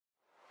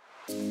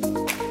I'm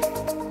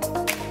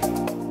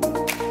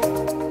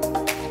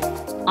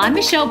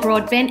Michelle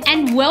Broadbent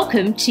and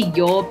welcome to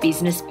your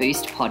Business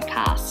Boost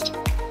podcast.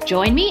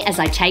 Join me as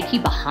I take you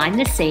behind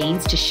the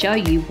scenes to show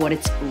you what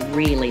it's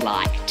really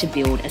like to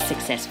build a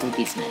successful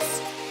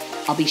business.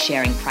 I'll be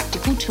sharing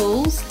practical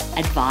tools,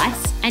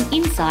 advice, and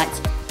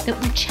insights that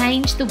will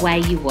change the way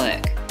you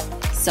work.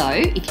 So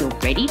if you're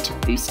ready to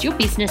boost your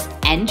business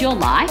and your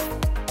life,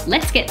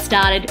 let's get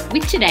started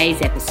with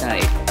today's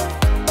episode.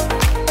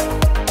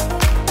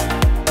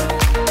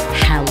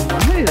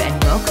 Hello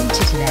and welcome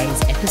to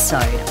today's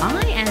episode.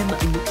 I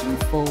am looking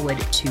forward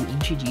to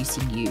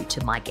introducing you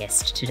to my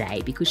guest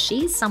today because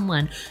she is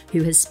someone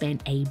who has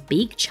spent a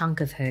big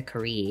chunk of her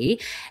career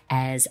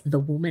as the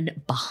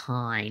woman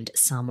behind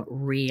some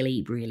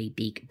really, really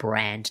big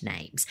brand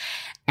names.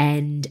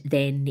 And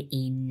then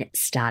in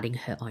starting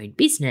her own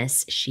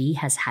business, she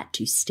has had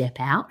to step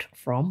out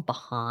from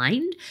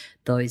behind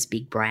those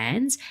big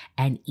brands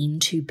and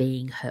into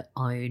being her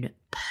own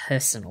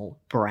personal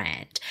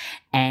brand.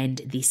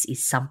 And this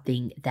is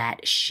something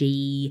that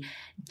she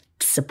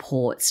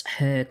supports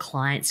her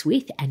clients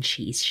with, and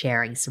she is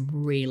sharing some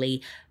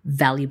really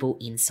valuable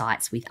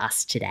insights with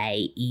us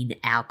today in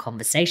our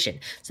conversation.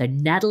 So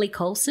Natalie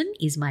Colson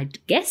is my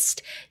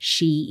guest.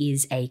 She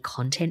is a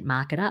content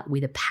marketer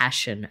with a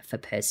passion for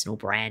personal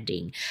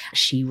branding.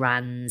 She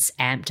runs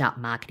Amped Up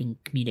Marketing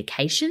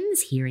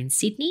Communications here in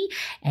Sydney,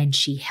 and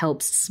she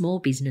helps small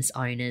business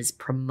owners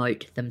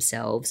promote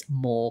themselves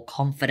more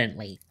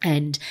confidently.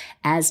 And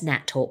as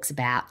Nat talks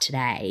about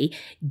today,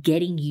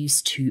 getting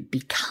used to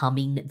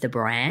becoming the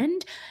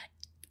brand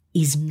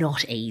is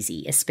not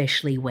easy,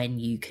 especially when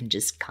you can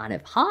just kind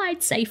of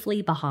hide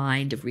safely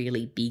behind a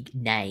really big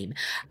name.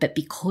 But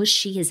because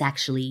she has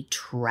actually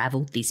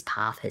traveled this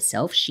path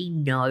herself, she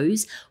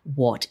knows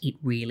what it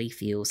really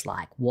feels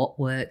like, what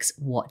works,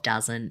 what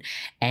doesn't.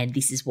 And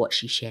this is what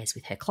she shares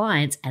with her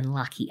clients, and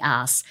lucky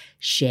us,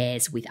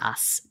 shares with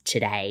us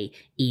today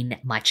in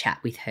my chat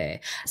with her.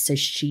 So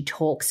she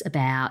talks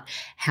about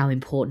how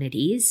important it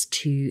is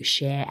to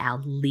share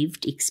our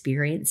lived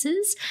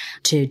experiences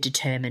to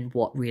determine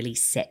what really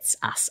sets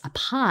us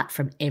apart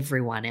from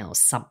everyone else.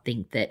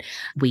 Something that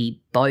we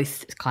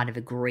both kind of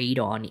agreed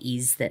on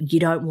is that you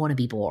don't want to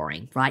be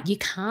boring, right? You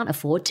can't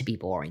afford to be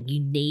boring. You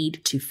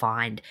need to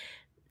find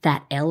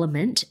that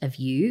element of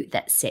you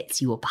that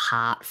sets you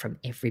apart from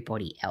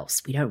everybody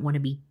else. We don't want to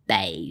be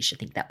beige. I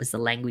think that was the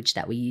language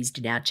that we used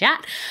in our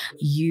chat.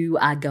 You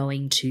are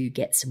going to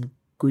get some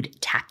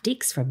good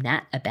tactics from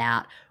Nat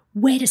about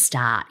where to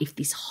start if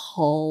this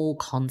whole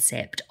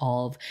concept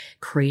of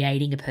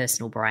creating a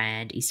personal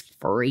brand is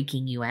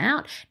freaking you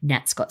out.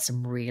 Nat's got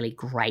some really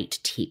great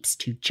tips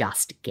to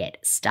just get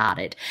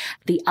started.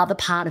 The other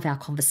part of our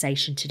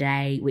conversation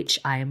today, which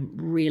I am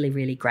really,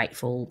 really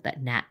grateful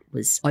that Nat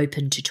was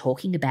open to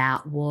talking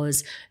about,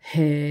 was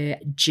her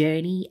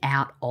journey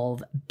out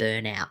of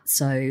burnout.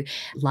 So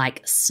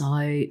like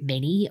so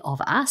many of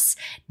us,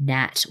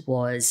 Nat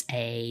was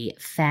a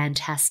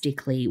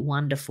fantastically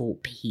wonderful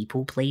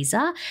people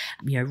pleaser,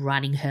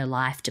 running her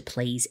life to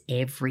please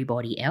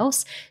everybody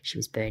else. She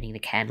was burning the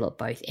candle at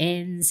both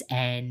ends,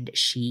 and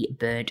she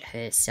burnt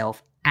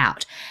herself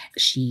out.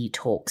 She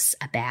talks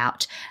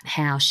about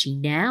how she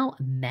now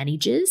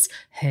manages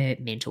her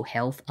mental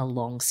health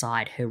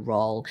alongside her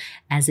role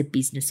as a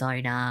business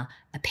owner,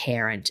 a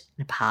parent,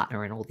 and a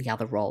partner, and all the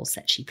other roles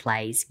that she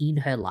plays in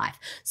her life.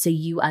 So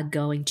you are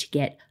going to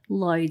get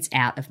loads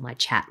out of my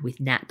chat with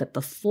Nat. But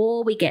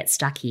before we get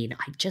stuck in,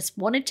 I just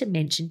wanted to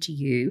mention to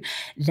you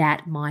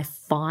that my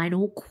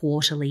final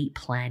quarterly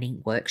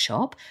planning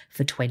workshop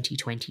for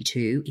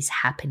 2022 is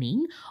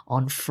happening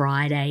on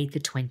Friday,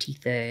 the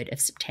 23rd of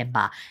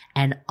September.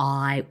 And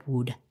I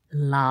would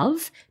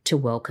love to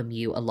welcome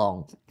you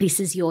along. This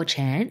is your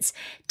chance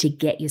to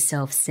get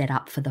yourself set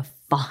up for the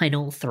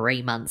final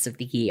 3 months of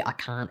the year. I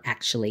can't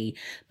actually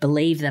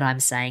believe that I'm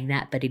saying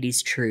that, but it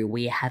is true.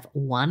 We have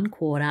 1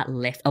 quarter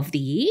left of the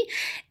year,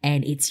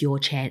 and it's your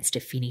chance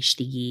to finish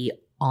the year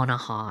on a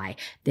high.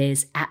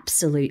 There's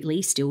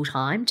absolutely still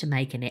time to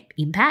make an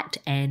impact,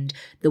 and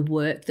the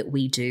work that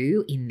we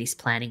do in this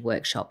planning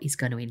workshop is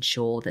going to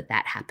ensure that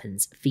that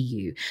happens for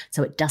you.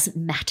 So it doesn't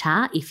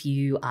matter if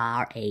you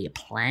are a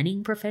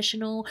planning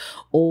professional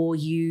or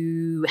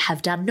you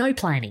have done no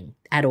planning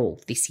at all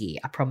this year.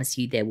 I promise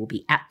you there will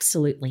be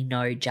absolutely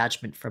no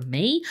judgment from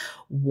me.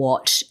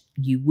 What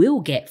you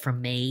will get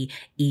from me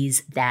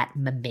is that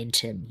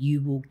momentum.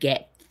 You will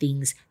get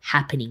things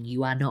happening.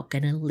 You are not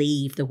going to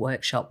leave the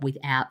workshop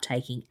without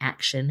taking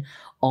action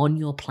on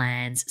your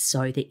plans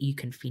so that you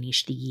can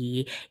finish the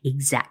year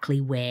exactly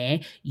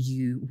where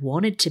you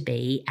wanted to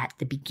be at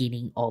the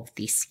beginning of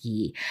this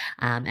year.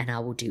 And I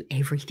will do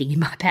everything in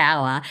my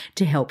power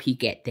to help you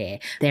get there.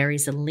 There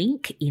is a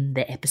link in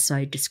the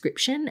episode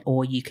description,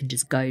 or you can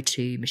just go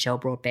to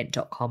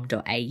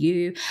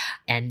michellebroadbent.com.au,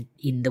 and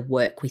in the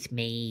Work With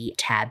Me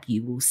tab,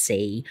 you will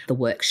see the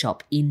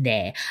workshop in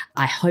there.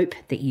 I hope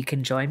that you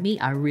can join me.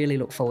 I really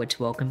look forward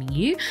to welcoming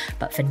you.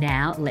 But for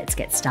now, let's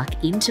get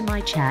stuck into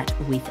my chat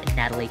with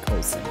Natalie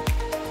Colson.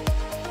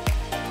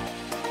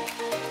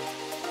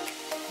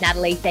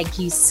 Natalie, thank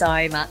you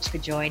so much for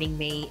joining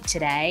me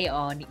today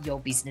on Your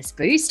Business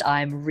Boost.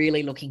 I'm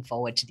really looking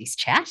forward to this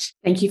chat.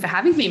 Thank you for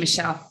having me,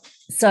 Michelle.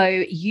 So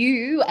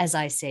you, as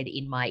I said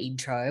in my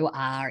intro,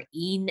 are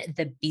in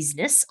the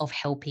business of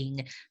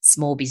helping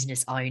small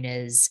business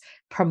owners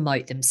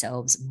promote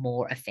themselves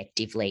more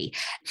effectively.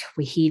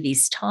 We hear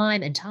this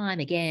time and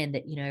time again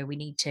that, we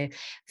need to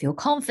feel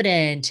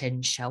confident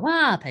and show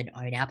up and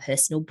own our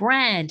personal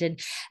brand. And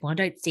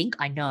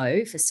I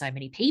know for so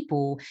many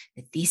people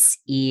that this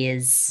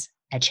is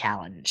a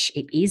challenge.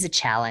 It is a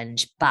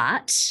challenge,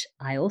 but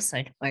I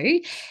also know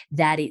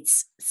that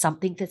it's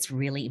something that's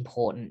really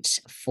important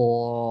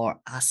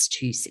for us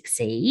to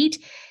succeed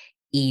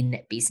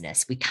in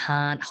business. We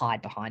can't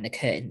hide behind the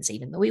curtains,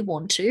 even though we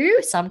want to.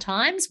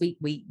 Sometimes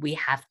we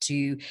have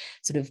to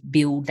sort of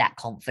build that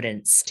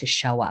confidence to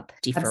show up,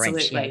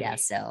 differentiate Absolutely.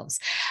 ourselves.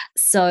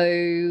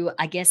 So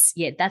I guess,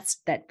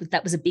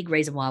 that was a big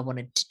reason why I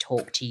wanted to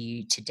talk to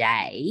you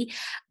today.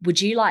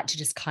 Would you like to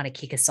just kind of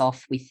kick us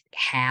off with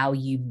how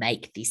you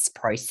make this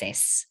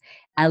process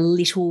a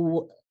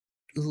little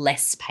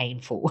less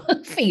painful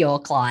for your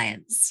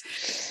clients?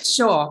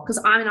 Sure,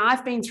 because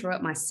I've been through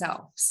it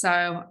myself.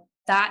 So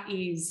that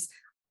is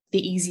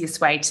the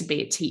easiest way to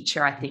be a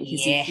teacher, I think,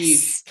 is if you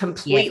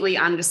completely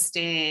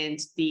understand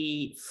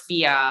the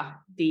fear,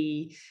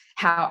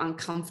 how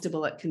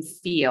uncomfortable it can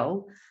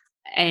feel,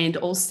 and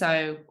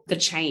also the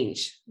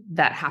change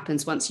that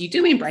happens once you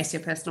do embrace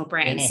your personal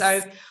brand. Yes.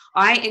 So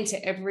I enter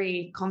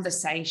every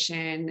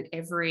conversation,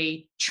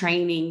 every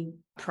training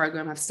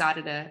program. I've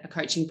started a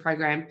coaching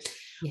program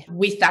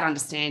with that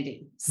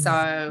understanding.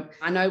 So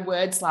I know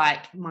words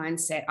like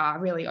mindset are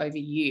really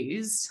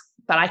overused,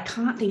 but I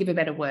can't think of a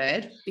better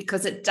word,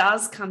 because it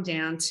does come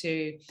down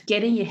to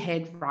getting your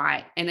head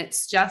right. And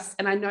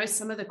and I know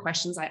some of the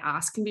questions I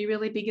ask can be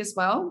really big as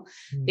well.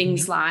 Mm-hmm.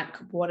 Things like,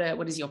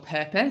 what is your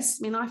purpose?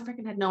 I mean, I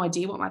freaking had no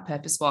idea what my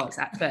purpose was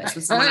at first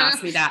when someone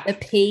asked me that. The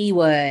P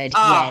word.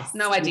 Yes.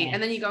 No idea. Yeah.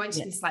 And then you go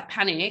into this like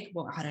panic.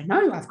 Well, I don't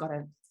know. I've got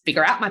to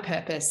figure out my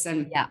purpose.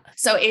 And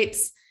so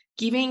it's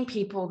giving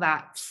people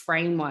that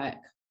framework,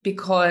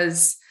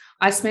 because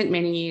I spent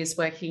many years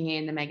working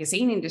in the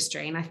magazine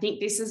industry. And I think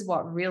this is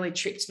what really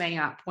tripped me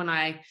up when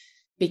I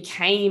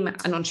became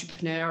an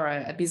entrepreneur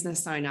or a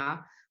business owner,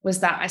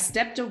 was that I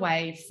stepped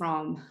away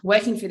from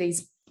working for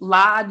these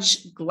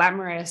large,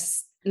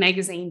 glamorous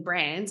magazine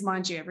brands.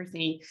 Mind you,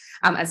 everything,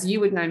 as you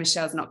would know,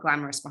 Michelle, is not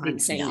glamorous behind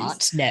the scenes.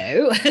 Not,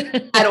 no.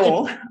 At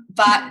all.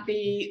 But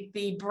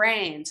the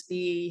brand,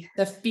 the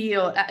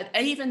feel,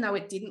 even though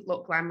it didn't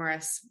look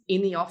glamorous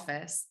in the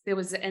office, there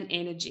was an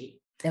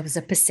energy. There was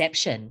a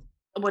perception.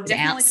 Well,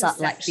 definitely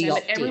perception,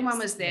 but everyone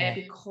was there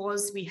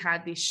because we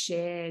had this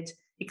shared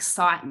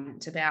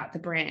excitement about the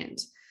brand.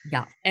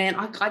 Yeah. And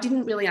I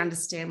didn't really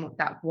understand what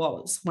that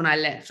was when I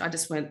left.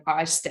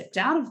 I stepped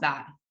out of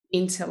that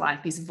into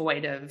like this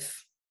void of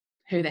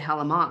who the hell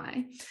am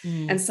I?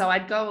 And so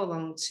I'd go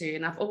along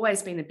and I've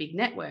always been a big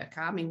networker.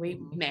 I mean, we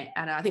met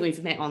I think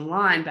we've met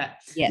online, but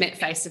met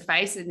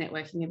face-to-face at a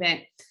networking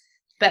event.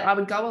 But I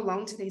would go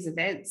along to these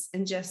events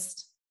and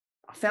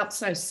I felt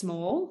so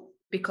small,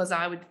 because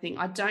I would think,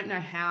 I don't know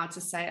how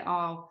to say,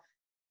 oh,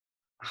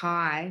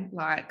 hi,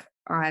 like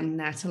I'm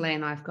Natalie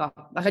and I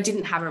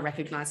didn't have a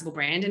recognizable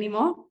brand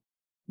anymore.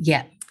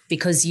 Yeah,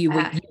 because you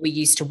were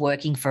used to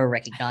working for a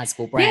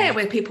recognizable brand. Yeah,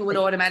 where people would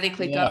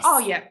automatically go, oh,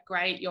 yeah,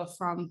 great, you're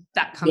from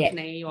that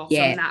company or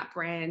from that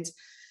brand.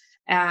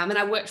 And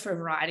I worked for a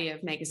variety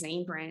of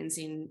magazine brands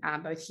in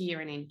both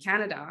here and in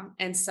Canada.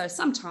 And so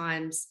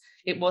sometimes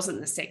it wasn't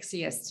the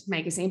sexiest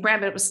magazine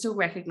brand, but it was still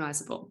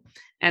recognizable.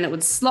 And it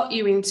would slot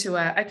you into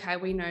okay,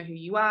 we know who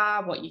you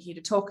are, what you're here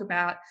to talk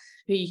about,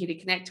 who you're here to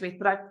connect with.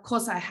 But of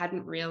course, I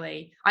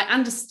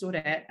understood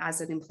it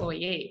as an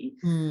employee,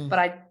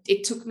 but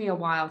it took me a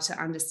while to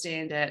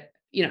understand it,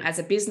 as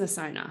a business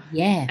owner.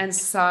 Yeah. And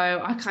so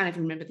I can't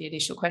even remember the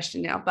initial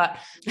question now, but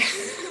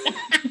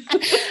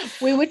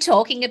we were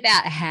talking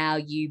about how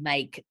you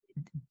make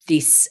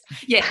this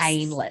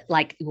painless,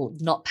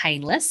 not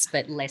painless,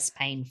 but less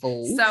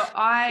painful. So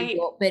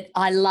but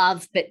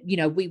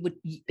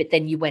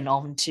then you went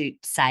on to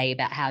say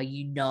about how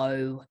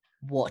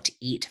what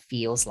it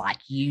feels like,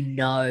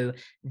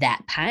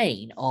 that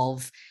pain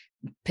of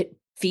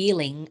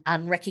feeling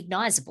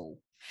unrecognizable.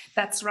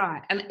 That's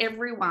right. And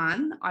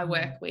everyone I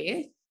work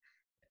with,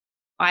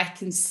 I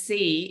can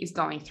see is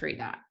going through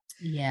that.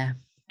 Yeah.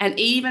 And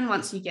even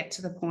once you get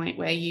to the point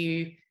where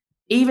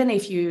even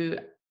if you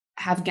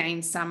have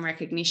gained some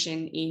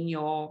recognition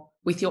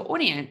with your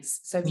audience,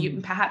 so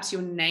if perhaps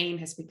your name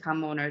has become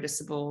more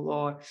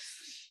noticeable,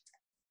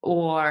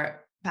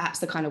 or perhaps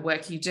the kind of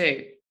work you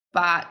do,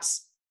 but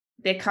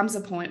there comes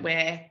a point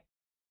where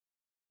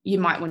you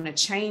might want to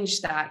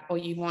change that, or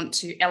you want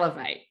to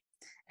elevate.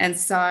 And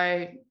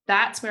so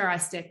that's where I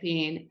step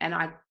in,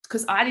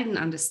 because I didn't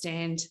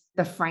understand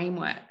the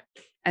framework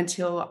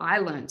until I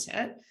learned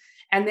it.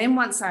 And then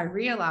once I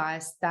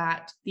realized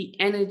that the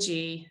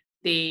energy,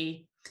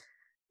 the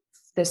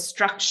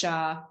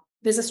structure,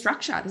 there's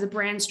a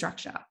brand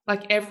structure,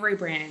 like every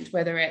brand,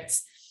 whether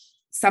it's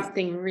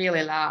something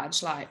really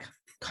large, like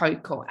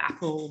Coke or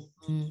Apple.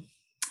 Mm.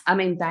 I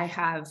mean, they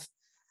have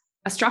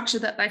a structure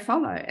that they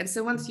follow. And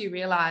so once you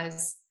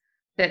realize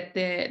that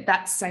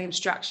that same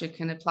structure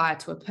can apply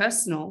to a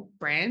personal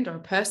brand or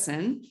a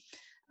person,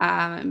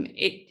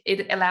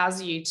 it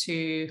allows you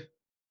to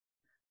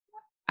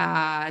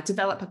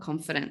develop a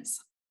confidence.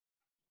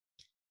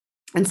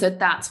 And so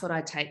that's what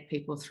I take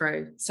people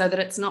through, so that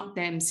it's not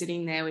them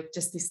sitting there with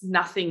just this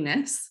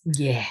nothingness.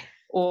 Yeah.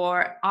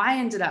 Or I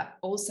ended up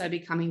also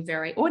becoming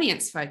very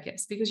audience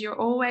focused, because you're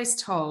always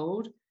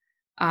told,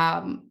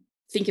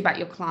 think about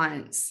your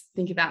clients,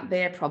 think about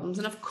their problems.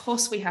 And of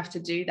course we have to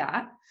do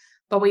that,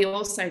 but we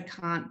also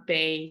can't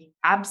be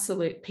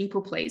absolute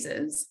people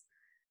pleasers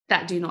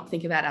that do not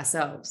think about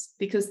ourselves,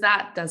 because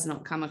that does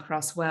not come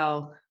across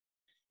well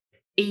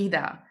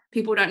either.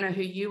 People don't know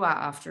who you are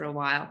after a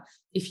while.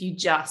 If you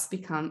just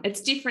become,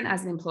 it's different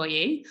as an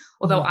employee,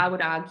 although I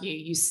would argue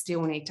you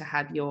still need to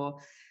have your,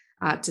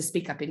 to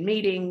speak up in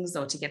meetings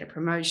or to get a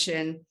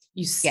promotion.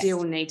 You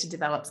still need to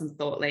develop some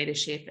thought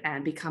leadership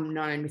and become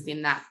known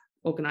within that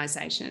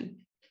organization.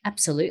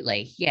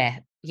 Absolutely. Yeah.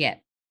 Yeah.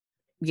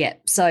 Yeah.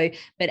 So,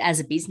 but as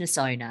a business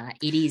owner,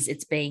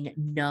 it's being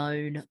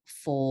known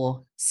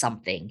for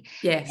something.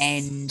 Yes.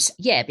 And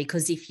yeah,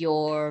 because if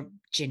you're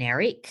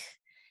generic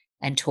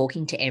and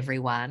talking to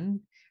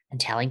everyone and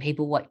telling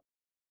people what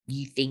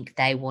you think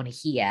they want to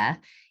hear,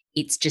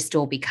 it's just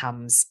all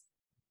becomes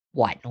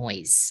white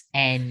noise.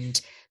 And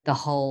the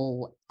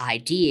whole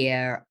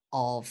idea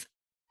of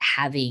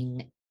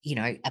having,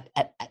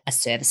 a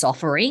service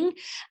offering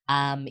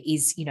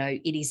is,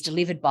 it is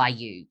delivered by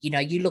you.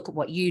 You look at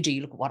what you do,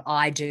 you look at what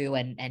I do,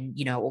 and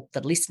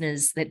the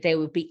listeners, that there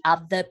will be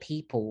other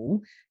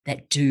people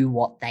that do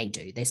what they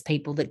do. There's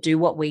people that do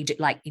what we do,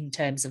 like in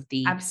terms of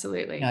the,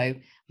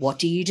 absolutely, what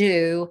do you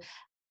do?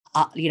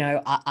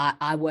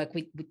 I work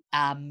with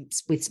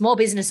small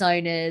business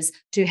owners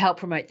to help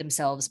promote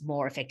themselves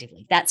more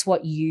effectively. That's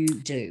what you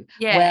do.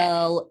 Yeah.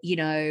 Well,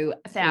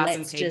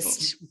 let's people.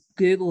 just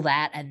Google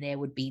that, and there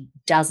would be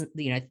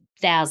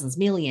thousands,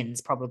 millions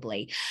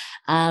probably.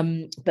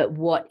 But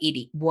what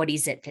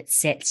is it that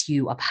sets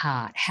you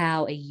apart?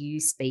 How are you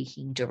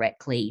speaking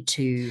directly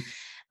to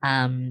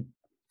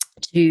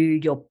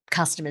your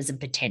customers and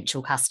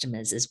potential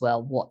customers as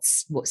well?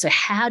 So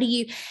how do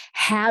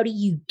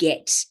you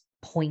get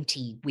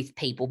pointy with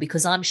people?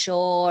 Because I'm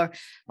sure,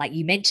 like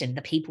you mentioned,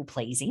 the people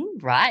pleasing,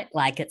 right?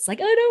 Like it's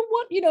like, I don't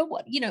want,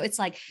 it's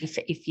like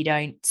if you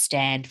don't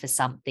stand for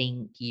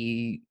something,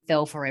 you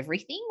fell for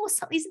everything or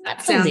something. Isn't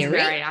that sounds lyric?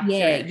 very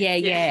accurate.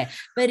 Yeah.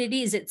 But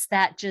it's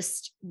that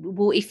just,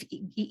 well, if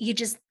you're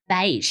just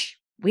beige,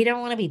 we don't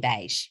want to be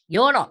beige.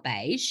 You're not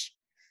beige.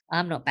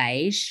 I'm not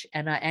beige,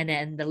 and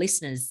the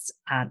listeners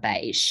aren't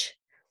beige.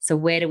 So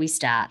where do we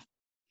start?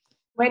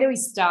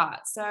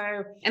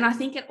 So, and I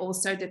think it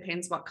also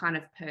depends what kind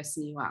of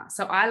person you are.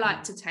 So I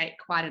like to take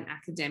quite an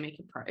academic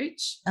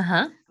approach,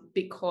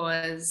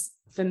 because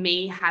for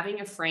me,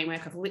 having a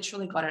framework, I've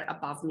literally got it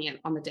above me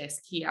on the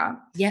desk here.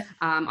 Yeah.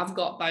 I've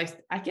got both.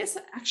 I guess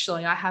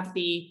actually I have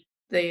the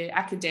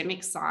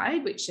academic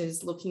side, which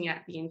is looking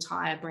at the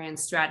entire brand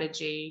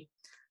strategy,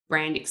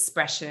 brand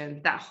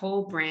expression, that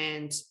whole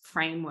brand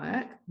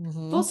framework. I've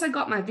also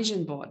got my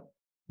vision board.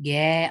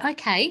 Yeah.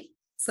 Okay.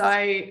 So,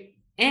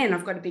 and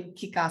I've got a big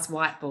kick-ass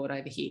whiteboard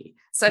over here.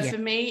 So for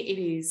me, it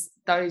is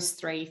those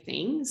three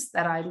things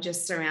that I'm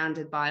just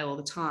surrounded by all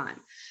the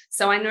time.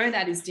 So I know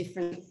that is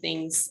different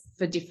things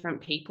for different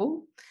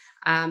people.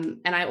 And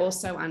I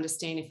also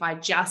understand if I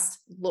just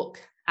look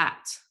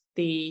at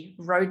the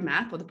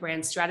roadmap or the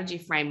brand strategy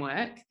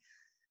framework,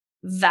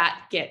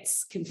 that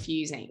gets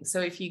confusing.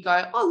 So if you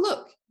go, oh,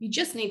 look, you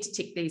just need to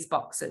tick these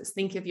boxes.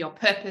 Think of your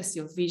purpose,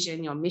 your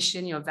vision, your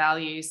mission, your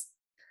values.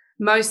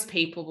 Most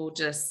people will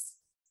just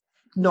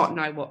not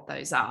know what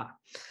those are.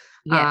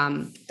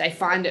 Yeah. They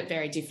find it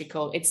very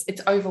difficult. It's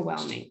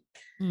overwhelming.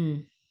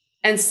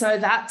 And so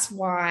that's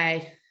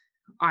why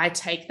I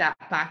take that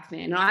back then.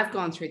 And I've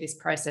gone through this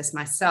process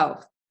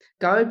myself.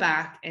 Go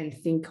back and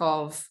think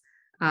of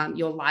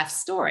your life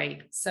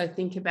story. So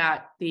think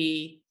about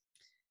the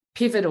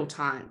pivotal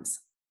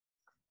times.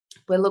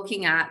 We're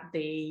looking at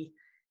the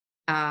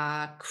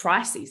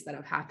crises that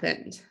have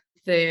happened,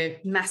 the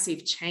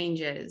massive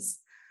changes,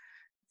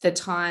 the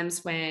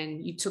times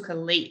when you took a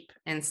leap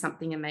and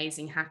something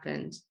amazing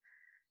happened.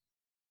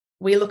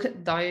 We look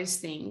at those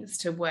things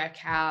to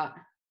work out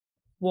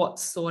what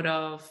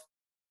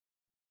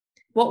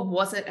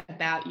was it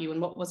about you and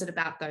what was it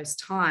about those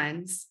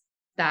times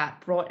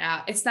that brought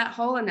out, it's that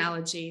whole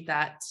analogy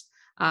that,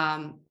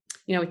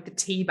 with the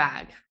tea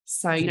bag.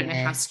 So you don't know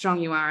how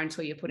strong you are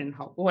until you put in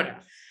hot water.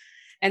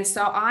 And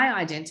so I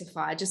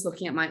identified, just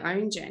looking at my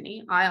own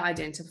journey, I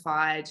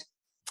identified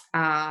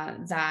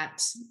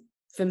that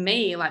for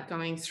me, like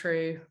going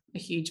through a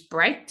huge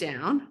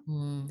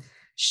breakdown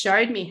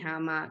showed me how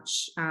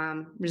much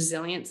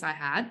resilience I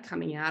had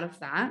coming out of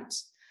that.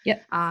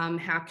 Yep.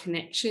 How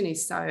connection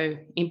is so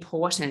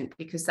important,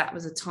 because that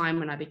was a time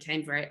when I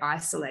became very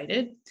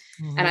isolated.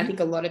 And I think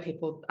a lot of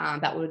people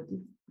that would,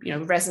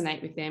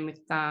 resonate with them with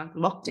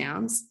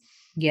lockdowns.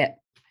 Yeah.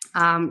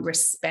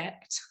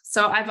 Respect.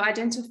 So I've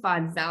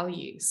identified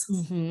values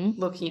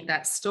looking at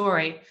that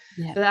story,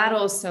 but that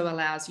also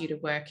allows you to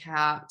work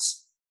out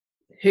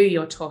who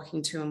you're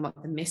talking to and what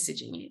the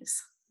messaging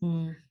is.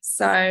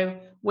 So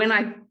when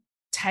I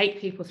take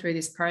people through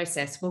this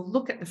process, we'll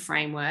look at the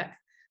framework,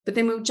 but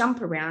then we'll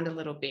jump around a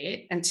little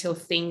bit until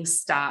things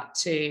start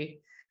to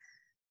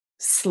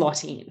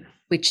slot in.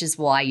 Which is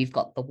why you've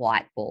got the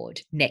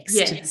whiteboard next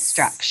to the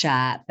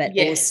structure, but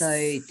also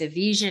the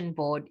vision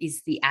board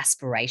is the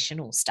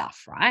aspirational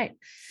stuff, right?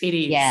 It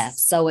is. Yeah.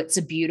 So it's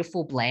a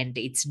beautiful blend.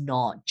 It's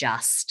not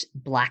just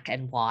black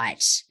and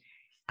white,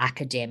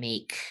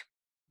 academic,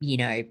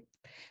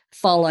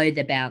 follow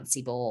the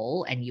bouncy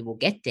ball and you will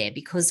get there,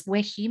 because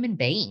we're human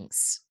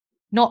beings,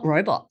 not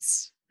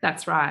robots.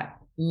 That's right.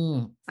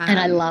 And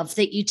I love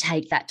that you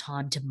take that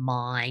time to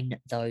mine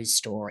those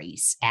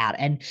stories out.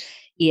 And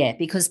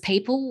because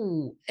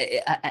people,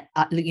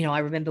 I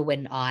remember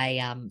when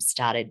I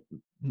started,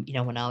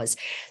 when I was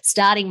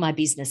starting my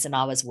business and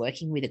I was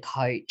working with a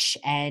coach,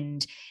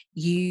 and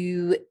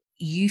you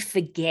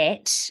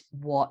forget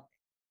what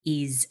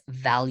is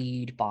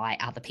valued by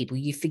other people.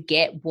 You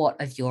forget what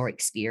of your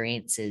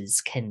experiences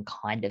can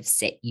kind of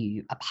set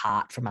you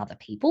apart from other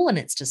people. And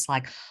it's just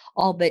like,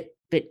 oh, but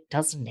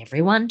doesn't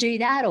everyone do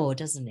that? Or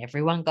doesn't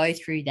everyone go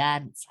through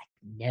that? It's like,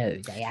 no,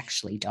 they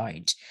actually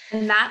don't.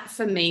 And that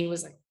for me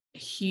was a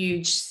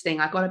huge thing.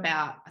 I got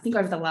I think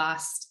over the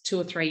last 2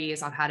 or 3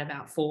 years, I've had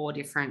about 4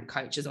 different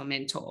coaches or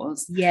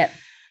mentors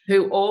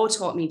who all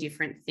taught me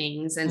different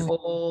things and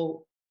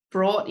all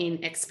brought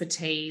in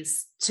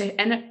expertise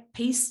and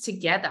pieced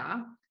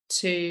together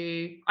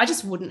I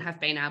just wouldn't have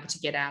been able to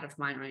get out of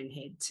my own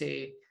head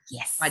to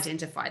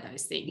identify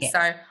those things.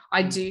 So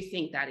I do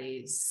think that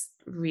is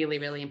really,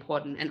 really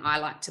important. And I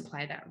like to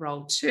play that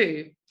role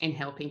too in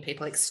helping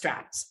people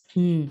extract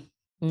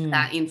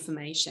that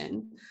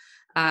information.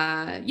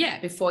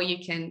 Before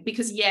you can,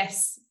 because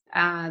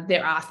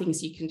there are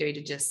things you can do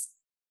to just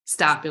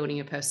start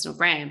building a personal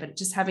brand, but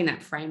just having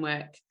that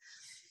framework,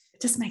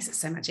 it just makes it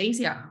so much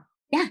easier.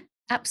 Yeah,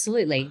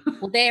 absolutely.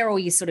 Well, they're all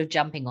your sort of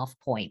jumping off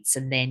points,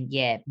 and then,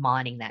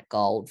 mining that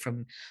gold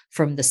from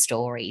the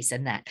stories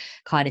and that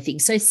kind of thing.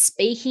 So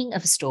speaking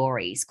of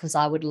stories, because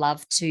I would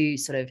love to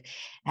sort of,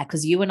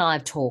 because you and I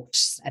have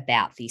talked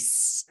about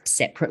this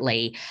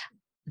separately,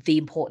 the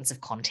importance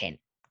of content.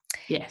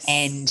 Yes.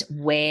 And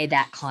where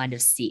that kind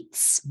of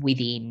sits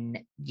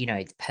within,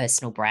 the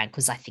personal brand,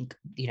 because I think,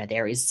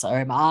 there is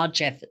so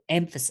much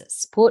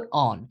emphasis put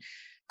on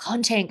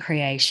content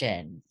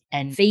creation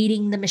and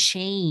feeding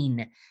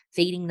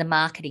the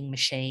marketing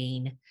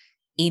machine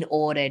in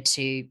order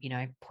to,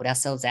 put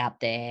ourselves out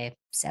there,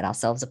 set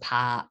ourselves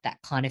apart, that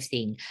kind of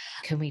thing.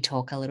 Can we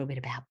talk a little bit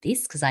about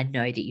this? Because I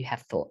know that you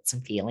have thoughts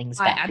and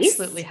feelings about this. I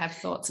absolutely have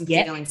thoughts and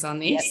feelings on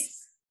this. Yep.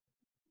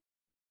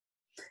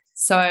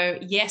 So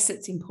yes,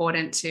 it's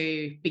important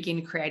to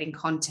begin creating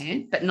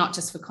content, but not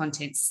just for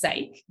content's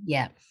sake.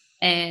 Yeah.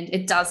 And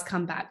it does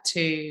come back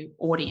to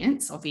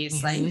audience,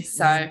 obviously.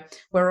 So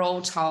we're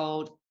all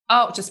told,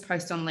 just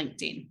post on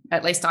LinkedIn.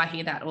 At least I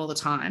hear that all the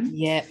time.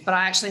 Yeah. But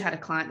I actually had a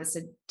client that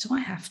said, do I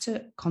have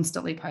to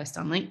constantly post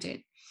on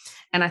LinkedIn?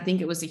 And I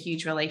think it was a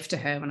huge relief to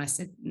her when I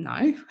said,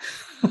 no,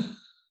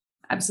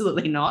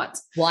 absolutely not.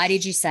 Why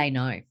did you say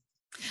no?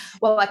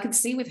 Well, I could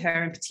see with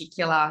her in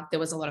particular, there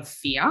was a lot of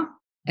fear.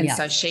 And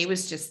so she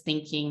was just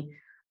thinking,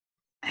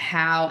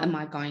 how am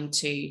I going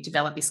to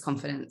develop this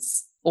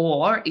confidence?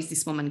 Or is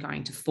this woman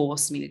going to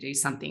force me to do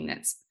something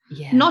that's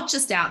not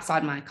just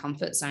outside my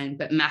comfort zone,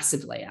 but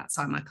massively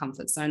outside my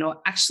comfort zone, or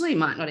actually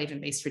might not even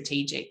be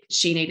strategic?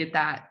 She needed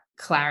that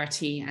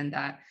clarity and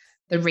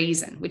the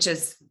reason, which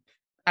is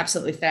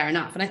absolutely fair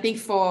enough. And I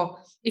think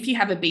if you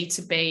have a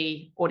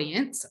B2B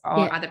audience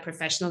or other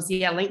professionals,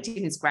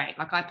 LinkedIn is great.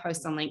 Like I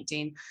post on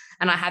LinkedIn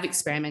and I have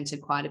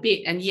experimented quite a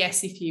bit. And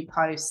yes, if you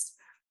post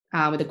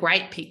with a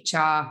great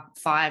picture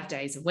 5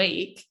 days a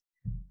week,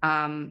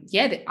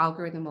 the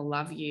algorithm will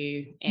love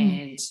you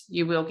and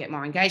you will get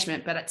more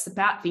engagement. But it's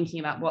about thinking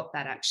about what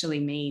that actually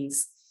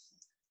means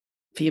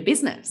for your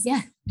business.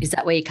 Yeah. Is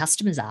that where your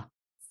customers are?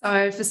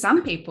 So for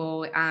some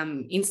people,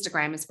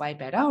 Instagram is way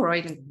better, or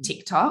even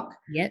TikTok.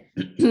 Yep.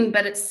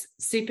 But it's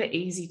super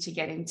easy to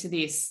get into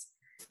this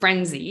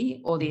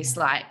frenzy or this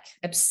like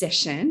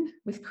obsession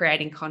with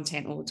creating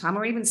content all the time,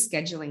 or even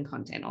scheduling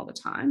content all the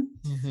time.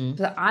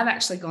 But I've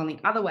actually gone the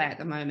other way at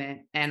the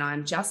moment, and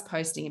I'm just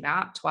posting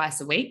about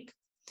twice a week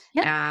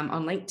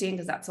on LinkedIn,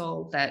 because that's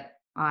all that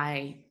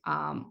I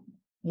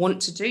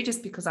want to do,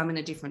 just because I'm in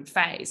a different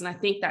phase. And I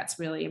think that's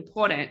really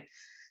important.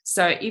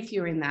 So if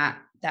you're in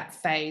that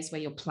phase where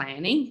you're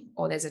planning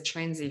or there's a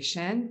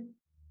transition,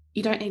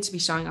 you don't need to be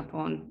showing up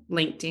on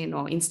LinkedIn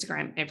or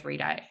Instagram every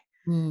day.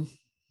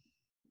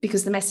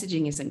 Because the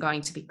messaging isn't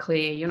going to be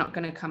clear. You're not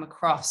going to come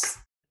across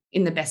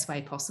in the best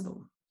way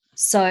possible.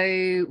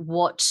 So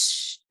what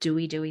do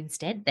we do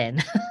instead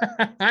then?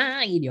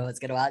 You know I was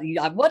going to ask you.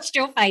 I've watched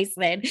your face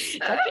then. I'm just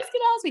going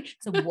to ask me.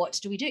 So what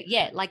do we do?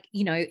 Yeah, like,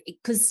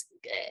 because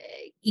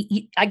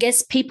I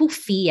guess people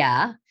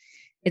fear.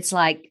 It's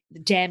like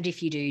damned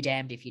if you do,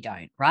 damned if you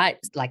don't, right?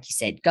 Like you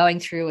said, going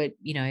through it,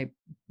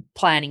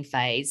 planning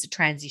phase,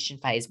 transition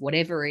phase,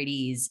 whatever it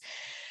is,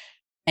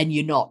 and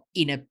you're not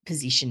in a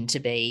position to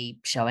be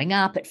showing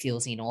up, it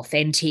feels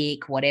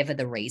inauthentic, whatever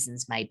the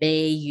reasons may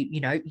be,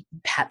 you know,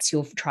 perhaps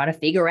you're trying to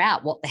figure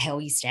out what the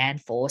hell you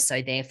stand for.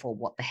 So therefore,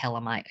 what the hell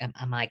am I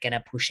going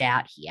to push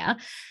out here?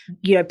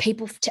 You know,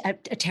 people are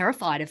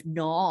terrified of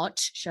not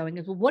showing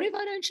up. Well, what if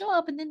I don't show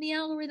up and then the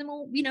algorithm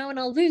will, you know, and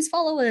I'll lose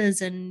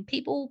followers and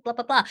people, blah,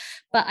 blah, blah.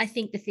 But I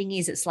think the thing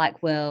is, it's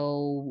like,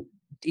 well,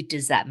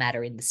 does that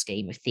matter in the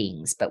scheme of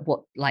things? But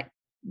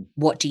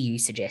what do you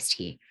suggest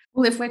here?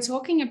 Well, if we're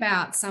talking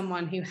about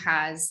someone who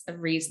has a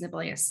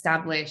reasonably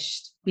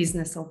established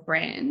business or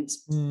brand,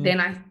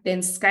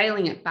 then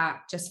scaling it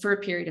back just for a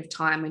period of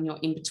time when you're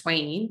in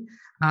between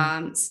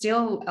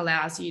still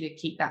allows you to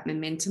keep that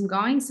momentum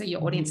going. So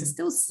your audience is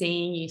still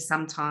seeing you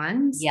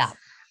sometimes. Yeah.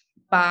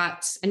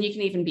 And you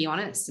can even be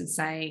honest and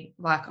say,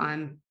 like,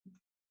 I'm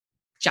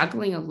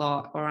juggling a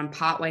lot, or I'm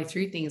partway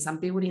through things. I'm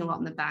building a lot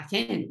in the back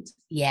end.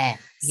 Yeah.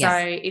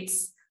 So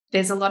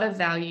there's a lot of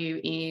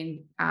value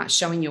in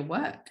showing your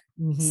work.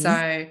 So,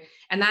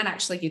 and that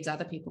actually gives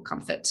other people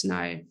comfort to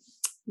know,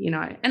 you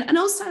know, and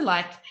also,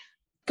 like,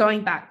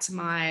 going back to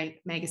my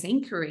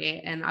magazine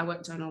career, and I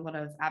worked on a lot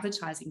of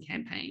advertising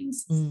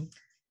campaigns.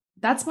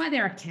 That's why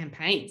there are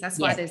campaigns. That's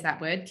why there's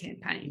that word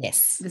campaign.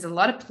 Yes. There's a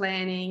lot of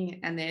planning,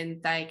 and then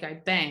they go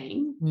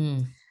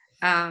bang.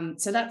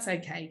 So that's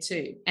okay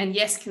too. And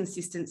yes,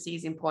 consistency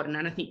is important.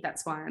 And I think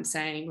that's why I'm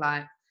saying,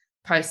 like,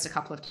 post a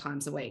couple of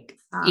times a week.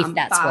 If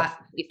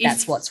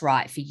that's what's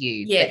right for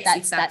you. Yes,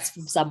 but that's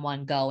from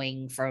someone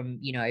going from,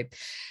 you know,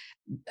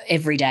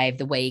 every day of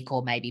the week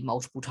or maybe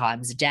multiple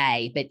times a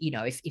day. But, you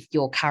know, if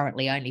you're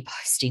currently only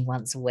posting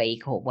once a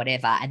week or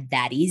whatever, and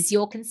that is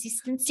your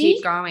consistency.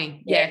 Keep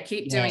going.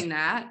 Keep doing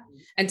that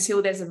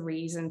until there's a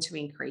reason to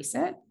increase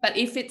it. But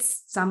if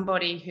it's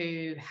somebody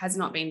who has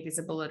not been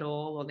visible at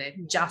all, or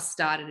they've just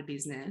started a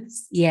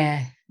business,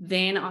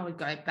 then I would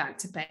go back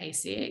to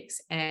basics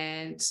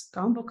and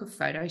go and book a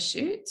photo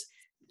shoot.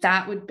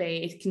 That would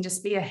be, it can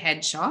just be a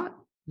headshot.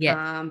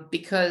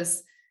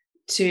 Because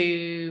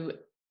to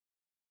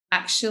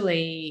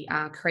actually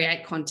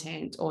create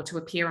content or to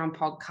appear on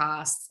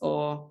podcasts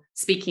or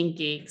speaking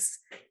gigs,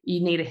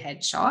 you need a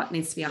headshot. It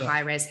needs to be a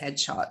high-res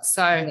headshot.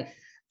 So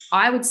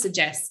I would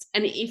suggest,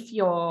 and if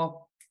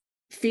you're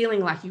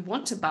feeling like you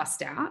want to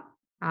bust out,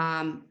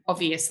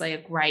 obviously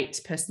a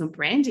great personal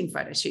branding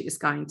photo shoot is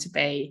going to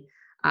be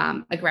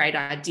a great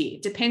idea.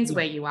 Depends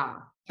where you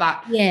are.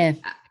 But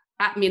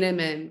at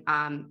minimum,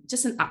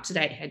 just an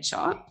up-to-date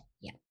headshot.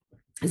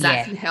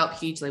 That can help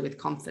hugely with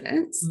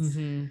confidence.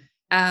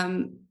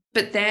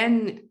 But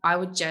then I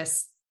would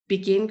just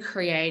begin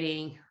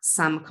creating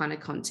some kind of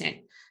content.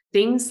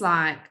 Things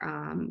like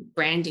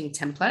branding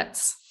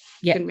templates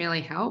can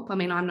really help. I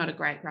mean, I'm not a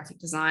great graphic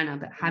designer,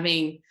 but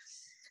having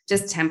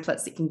just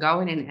templates that can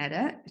go in and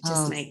edit, it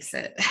just makes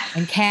it.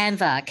 And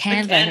Canva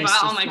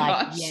oh my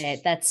gosh. Yeah,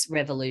 that's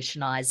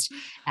revolutionized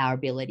our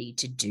ability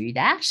to do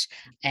that.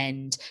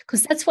 And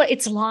because that's what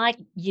it's like,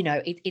 you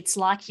know, it's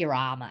like your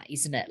armor,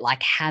 isn't it?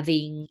 Like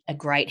having a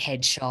great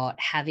headshot,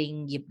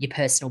 having your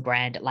personal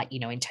brand, like, you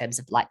know, in terms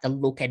of like the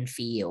look and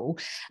feel,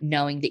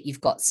 knowing that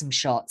you've got some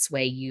shots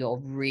where you're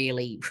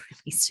really,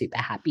 really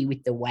super happy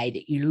with the way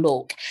that you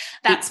look.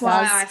 That's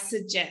why I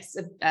suggest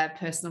a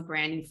personal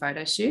branding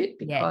photo shoot,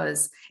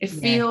 because it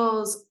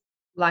feels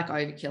like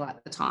overkill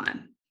at the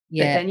time. But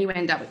then you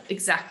end up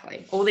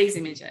with all these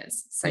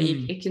images. So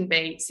it can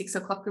be 6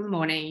 o'clock in the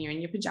morning, you're in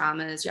your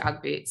pajamas, your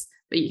Ugg boots,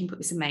 but you can put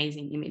this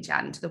amazing image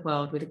out into the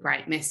world with a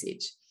great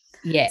message.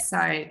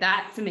 So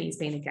that for me has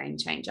been a game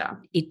changer.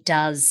 It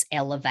does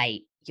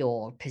elevate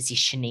your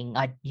positioning.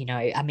 I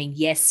mean,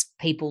 yes,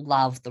 people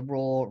love the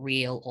raw,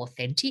 real,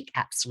 authentic.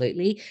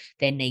 Absolutely.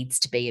 There needs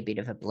to be a bit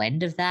of a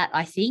blend of that,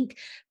 I think.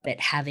 But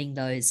having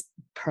those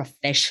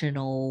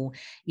professional,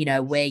 you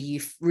know, where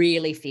you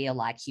really feel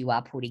like you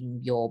are putting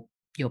your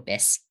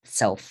best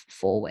self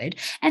forward,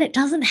 and it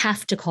doesn't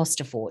have to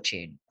cost a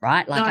fortune,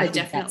 right? Like, I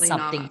think that's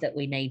something that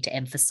we need to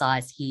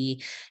emphasize here,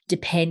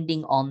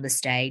 depending on the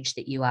stage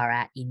that you are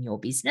at in your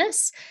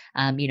business.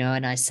 You know,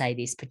 and I say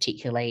this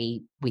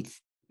particularly with,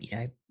 you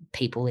know,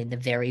 people in the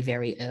very,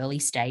 very early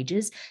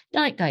stages.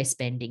 Don't go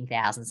spending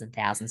thousands and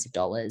thousands of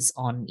dollars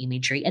on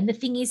imagery. And the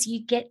thing is,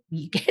 you get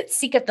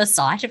sick at the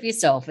sight of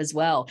yourself as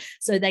well.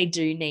 So they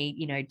do need,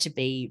 you know, to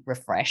be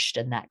refreshed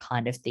and that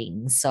kind of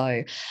thing.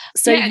 So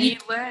you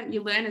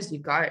learn as you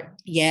go.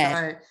 Yeah.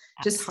 So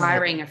just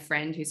hiring a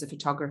friend who's a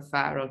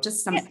photographer or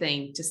just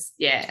something,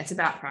 it's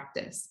about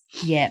practice.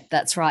 Yeah,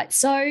 that's right.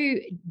 So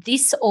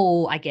this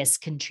all, I guess,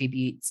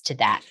 contributes to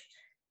that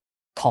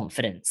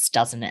confidence,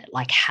 doesn't it?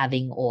 Like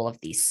having all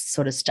of this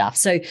sort of stuff.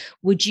 So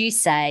would you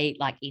say,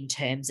 like, in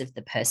terms of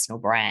the personal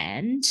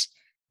brand,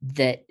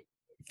 that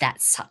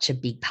that's such a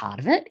big part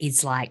of it,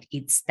 is like,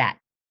 it's that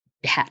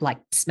like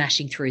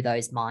smashing through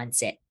those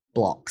mindset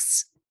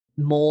blocks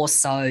more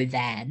so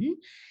than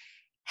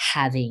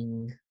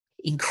having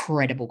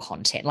incredible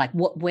content? Like,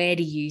 where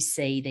do you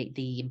see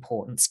the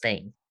importance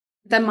being?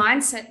 The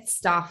mindset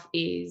stuff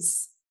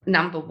is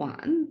number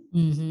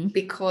one,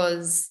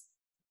 because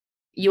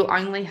you'll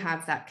only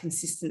have that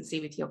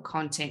consistency with your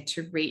content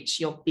to reach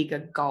your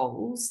bigger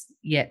goals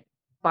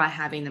by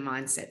having the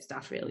mindset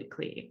stuff really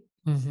clear.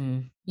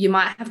 You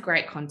might have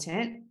great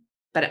content,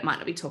 but it might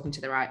not be talking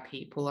to the right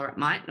people, or it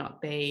might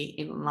not be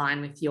in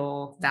line with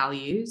your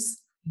values,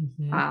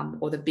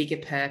 or the bigger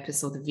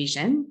purpose or the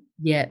vision.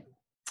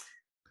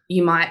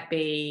 You might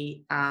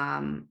be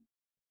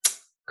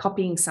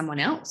copying someone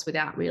else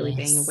without really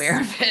being aware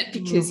of it,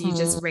 because you're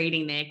just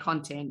reading their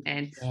content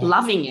and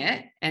loving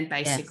it and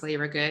basically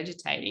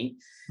regurgitating.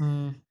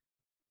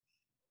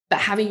 But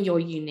having your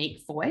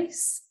unique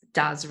voice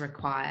does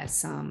require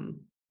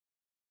some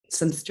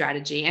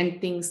strategy,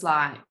 and things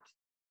like,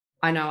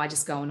 I know I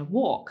just go on a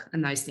walk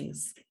and those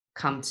things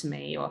come to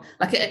me, or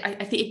like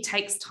I think it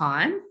takes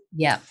time.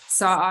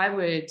 So I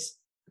would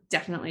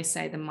definitely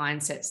say the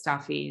mindset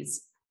stuff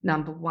is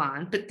number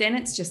one, but then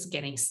it's just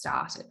getting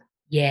started.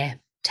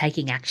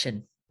 Taking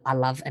action. I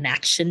love an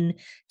action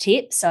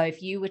tip. So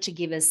if you were to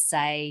give us,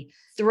 say,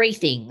 3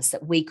 things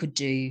that we could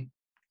do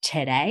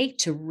today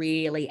to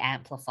really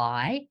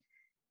amplify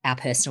our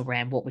personal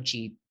brand, what would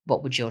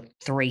your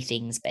 3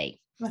 things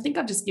be? I think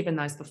I've just given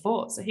those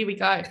before. So here we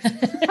go.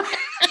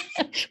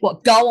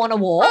 What, go on a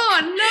walk?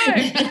 Oh, no.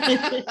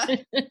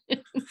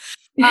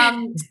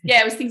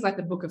 It was things like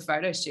the book a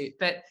photo shoot.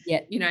 But,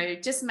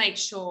 just make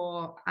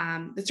sure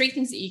the 3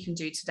 things that you can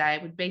do today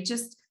would be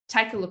just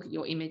take a look at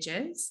your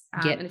images.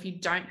 And if you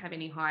don't have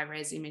any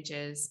high-res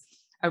images,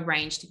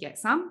 arrange to get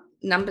some.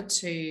 Number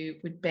 2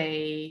 would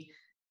be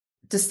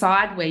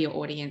decide where your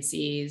audience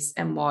is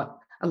and what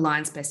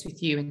aligns best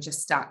with you, and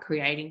just start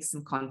creating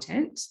some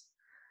content.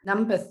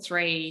 Number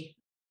 3,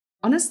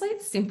 honestly,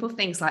 it's simple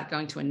things like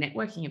going to a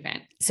networking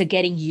event. So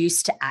getting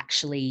used to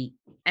actually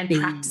and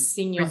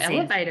practicing your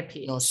elevator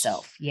pitch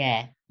yourself.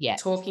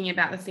 Talking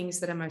about the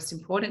things that are most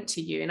important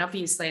to you. And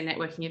obviously a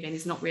networking event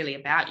is not really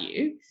about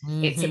you.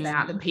 It's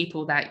about the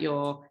people that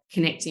you're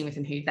connecting with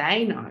and who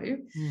they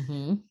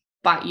know.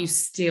 But you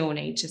still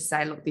need to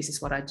say, look, this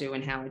is what I do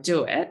and how I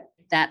do it.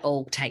 That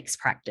all takes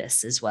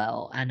practice as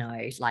well. I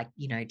know, like,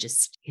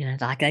 just,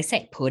 like I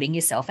said, putting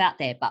yourself out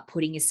there, but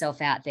putting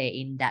yourself out there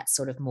in that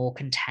sort of more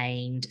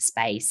contained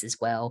space as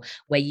well,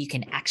 where you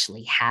can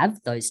actually have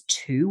those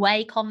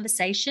two-way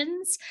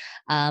conversations.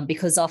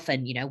 Because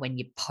often, when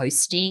you're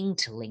posting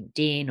to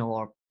LinkedIn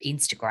or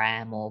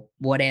Instagram or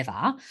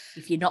whatever,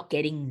 if you're not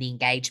getting the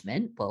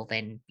engagement, well,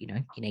 then, you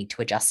need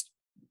to adjust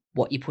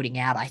what you're putting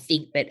out, I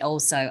think. But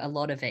also a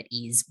lot of it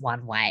is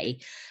one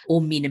way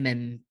or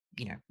minimum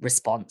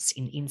response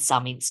in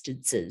some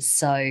instances.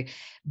 So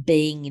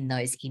being in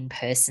those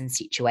in-person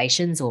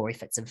situations, or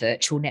if it's a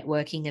virtual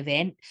networking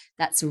event,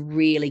 that's a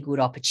really good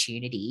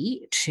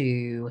opportunity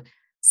to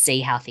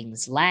see how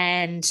things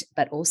land,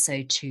 but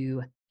also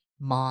to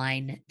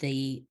mine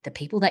the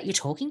people that you're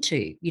talking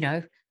to,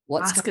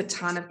 ask a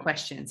ton of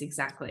questions.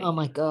 Exactly. Oh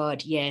my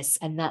God. Yes.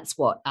 And that's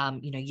what,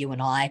 you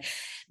and I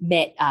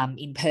met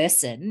in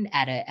person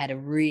at a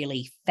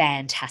really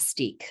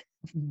fantastic,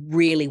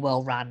 really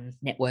well-run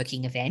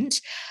networking event.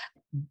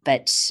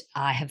 But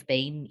I have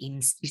been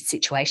in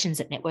situations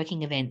at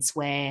networking events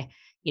where,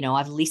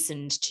 I've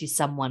listened to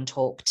someone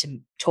talk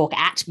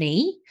at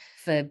me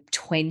for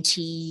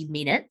 20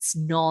 minutes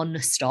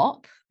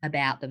non-stop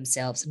about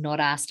themselves, not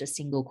asked a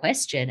single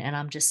question. And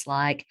I'm just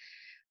like,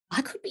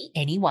 I could be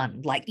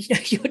anyone. Like,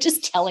 you're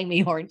just telling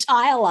me your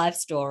entire life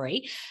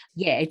story.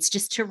 Yeah, it's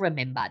just to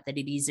remember that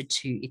it is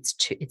it's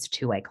a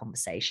two-way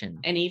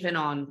conversation. And even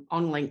on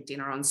LinkedIn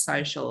or on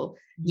social,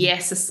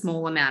 yes, a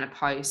small amount of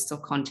posts or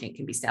content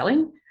can be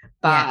selling,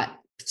 but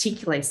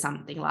particularly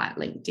something like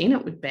LinkedIn,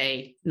 it would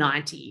be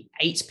 98%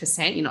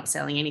 you're not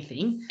selling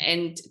anything.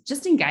 And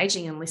just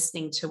engaging and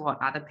listening to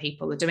what other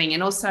people are doing.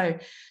 And also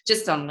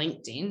just on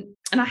LinkedIn,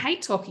 and I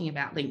hate talking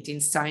about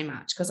LinkedIn so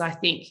much, because I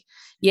think,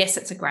 yes,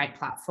 it's a great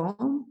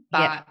platform,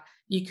 but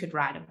you could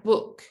write a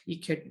book, you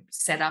could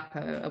set up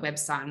a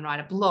website and write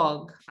a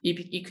blog,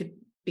 you could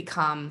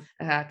become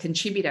a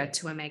contributor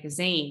to a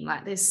magazine.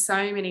 Like, there's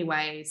so many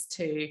ways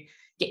to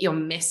get your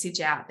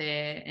message out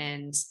there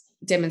and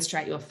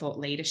demonstrate your thought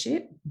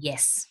leadership.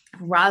 Yes.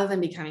 Rather than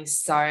becoming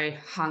so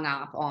hung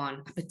up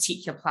on a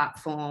particular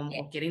platform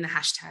or getting the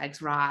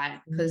hashtags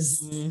right,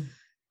 because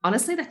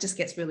honestly, that just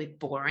gets really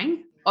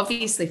boring.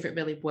 Obviously, if it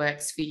really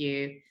works for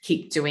you,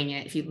 keep doing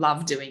it if you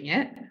love doing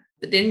it.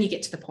 But then you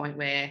get to the point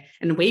where,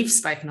 and we've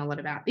spoken a lot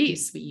about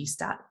this, where you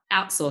start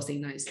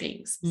outsourcing those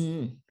things.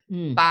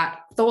 But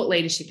thought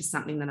leadership is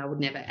something that I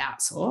would never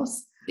outsource,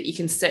 but you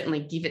can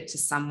certainly give it to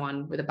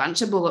someone with a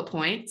bunch of bullet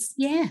points.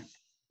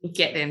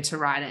 Get them to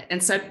write it.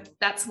 And so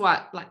that's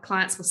what, like,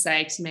 clients will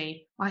say to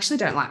me, I actually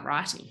don't like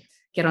writing.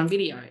 Get on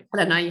video.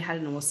 But I know you had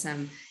an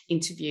awesome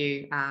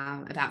interview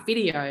about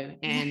video,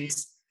 and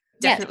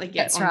definitely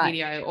get on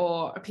video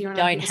or appear on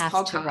a podcast. Don't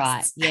have to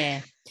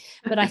write.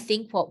 But I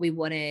think what we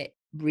want to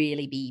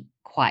really be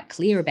quite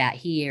clear about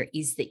here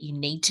is that you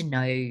need to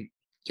know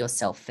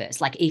yourself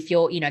first. Like if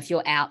you're, if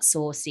you're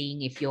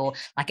outsourcing, if you're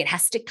like, it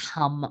has to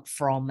come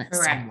from Correct.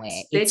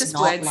 somewhere. They're It's just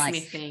not like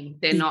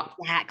wordsmithing. They're not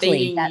exactly,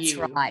 being that's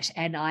you. right.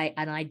 And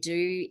I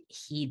do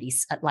hear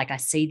this, like I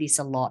see this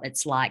a lot.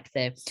 It's like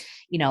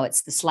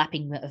it's the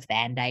slapping of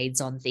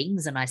band-aids on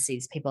things. And I see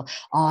these people,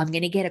 oh, I'm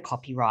going to get a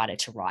copywriter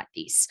to write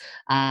this.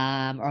 Or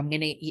I'm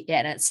going to,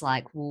 and it's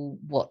like, well,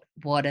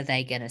 what are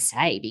they going to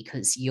say?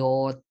 Because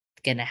you're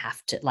going to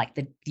have to, like,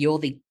 you're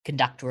the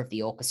conductor of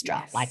the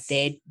orchestra. Yes. Like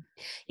they're,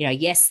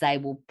 yes, they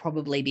will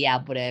probably be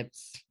able to,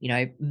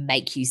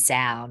 make you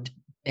sound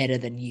better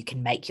than you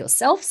can make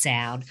yourself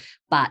sound,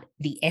 but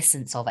the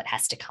essence of it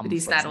has to come It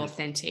is from that you.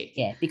 authentic.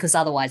 Yeah, because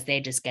otherwise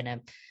they're just going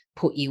to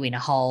put you in a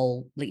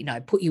whole,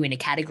 put you in a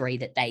category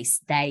that they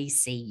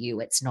see you.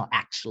 It's not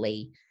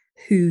actually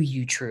who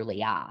you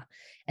truly are.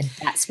 And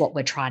that's what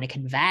we're trying to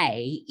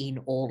convey in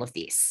all of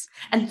this.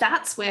 And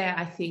that's where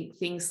I think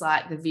things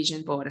like the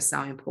vision board are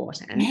so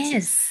important.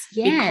 Yes.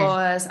 Yeah.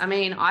 Because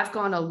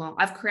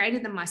I've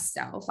created them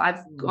myself.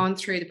 I've gone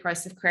through the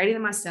process of creating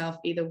them myself,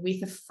 either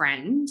with a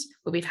friend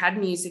where we've had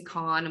music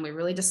on and we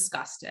really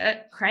discussed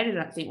it. Created,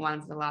 I think,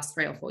 one for the last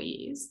 3 or 4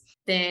 years.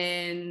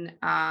 Then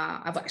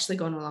I've actually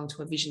gone along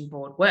to a vision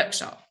board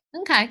workshop.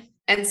 Okay.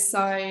 And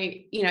so,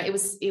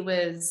 it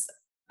was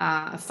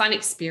a fun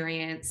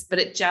experience, but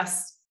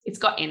it's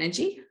got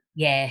energy.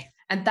 Yeah.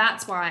 And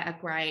that's why a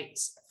great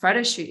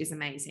photo shoot is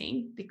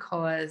amazing,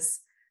 because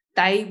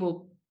they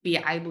will be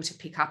able to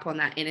pick up on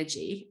that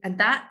energy. And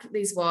that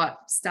is what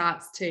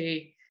starts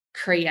to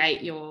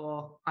create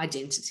your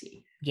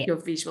identity, your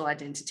visual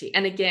identity.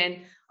 And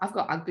again, I've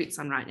got Ugg boots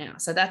on right now.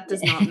 So that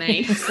does not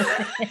mean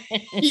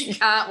you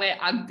can't wear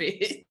Ugg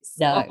boots.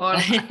 No.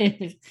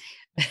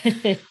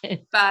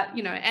 But,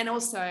 and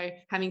also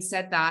having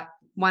said that,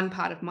 one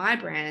part of my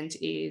brand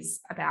is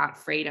about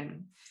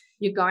freedom.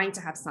 You're going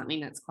to have something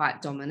that's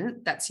quite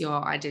dominant. That's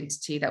your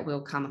identity that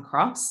will come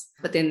across.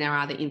 But then there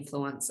are the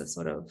influencer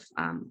sort of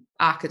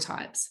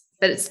archetypes.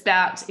 But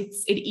it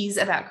is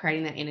about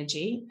creating that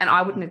energy. And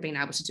I wouldn't have been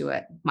able to do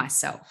it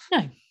myself.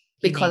 No.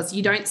 Because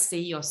you don't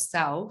see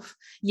yourself.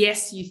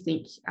 Yes, you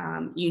think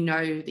that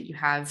you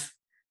have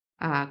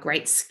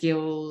great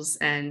skills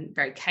and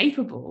very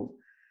capable.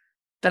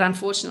 But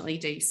unfortunately,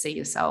 do you see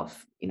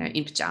yourself,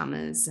 in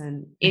pajamas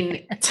and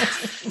in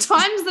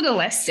times that are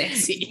less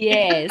sexy?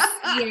 Yes,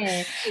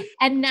 yeah.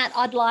 And Nat,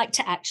 I'd like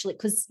to actually,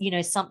 because,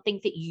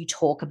 something that you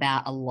talk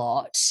about a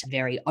lot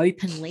very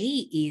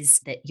openly is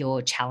that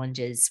your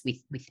challenges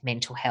with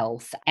mental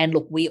health. And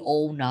look, we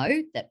all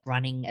know that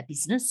running a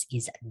business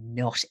is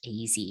not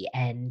easy,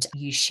 and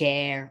you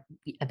share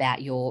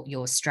about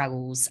your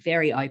struggles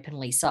very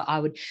openly. So I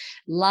would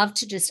love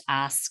to just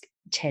ask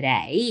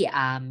today,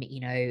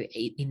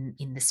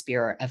 in the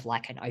spirit of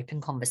like an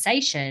open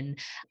conversation,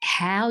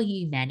 how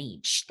you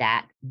manage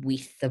that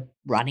with the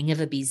running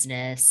of a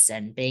business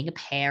and being a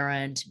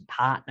parent and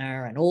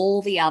partner and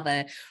all the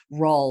other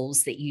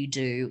roles that you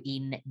do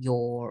in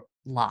your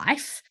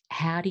life.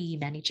 How do you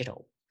manage it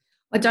all?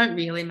 I don't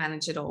really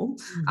manage it all.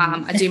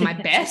 I do my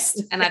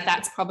best, and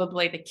that's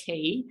probably the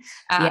key.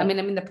 I'm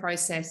in the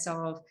process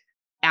of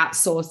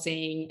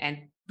outsourcing and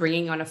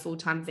bringing on a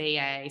full-time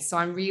VA. So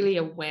I'm really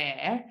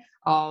aware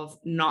of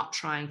not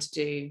trying to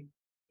do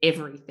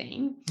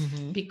everything,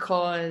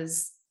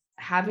 because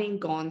having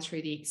gone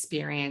through the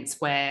experience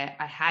where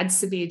I had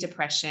severe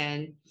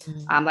depression,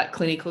 like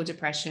clinical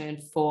depression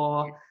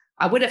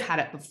I would have had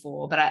it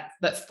before,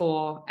 but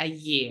for a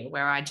year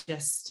where I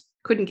just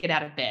couldn't get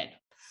out of bed.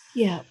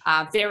 Yeah.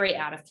 Very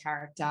out of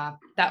character.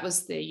 That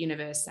was the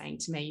universe saying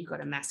to me, you've got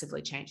to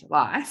massively change your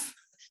life.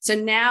 So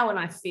now when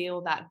I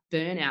feel that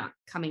burnout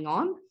coming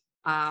on,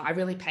 I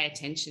really pay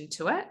attention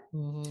to it.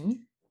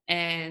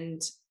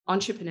 And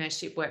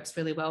entrepreneurship works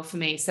really well for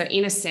me. So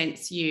in a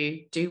sense,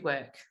 you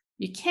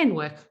can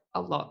work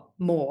a lot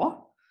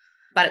more,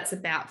 but it's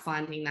about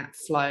finding that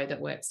flow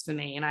that works for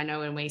me. And I know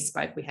when we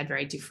spoke, we had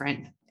very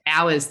different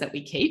hours that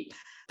we keep,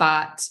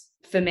 but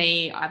for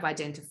me, I've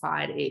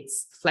identified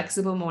it's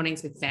flexible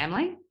mornings with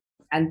family,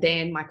 and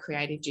then my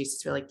creative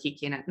juices really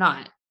kick in at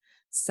night.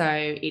 So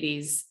it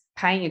is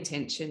paying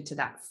attention to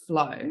that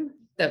flow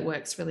that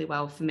works really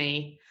well for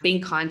me,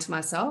 being kind to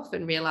myself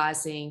and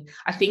realizing,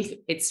 I think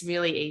it's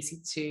really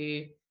easy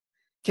to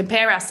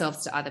compare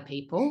ourselves to other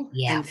people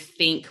and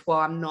think, well,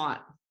 I'm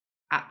not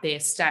at their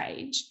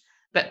stage.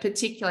 But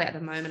particularly at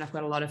the moment, I've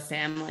got a lot of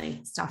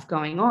family stuff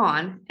going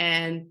on,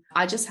 and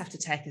I just have to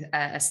take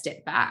a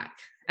step back.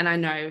 And I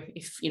know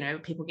if,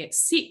 people get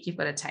sick, you've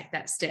got to take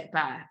that step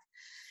back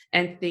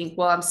and think,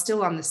 well, I'm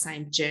still on the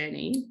same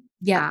journey.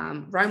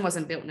 Rome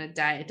wasn't built in a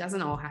day. It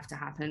doesn't all have to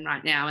happen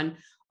right now. And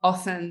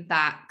often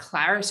that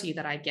clarity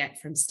that I get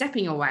from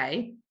stepping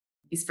away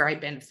is very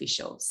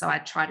beneficial. So I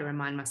try to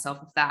remind myself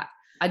of that.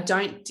 I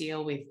don't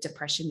deal with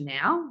depression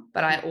now,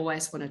 but I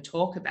always want to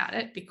talk about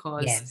it,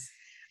 because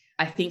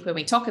I think when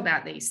we talk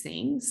about these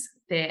things,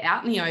 they're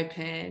out in the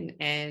open,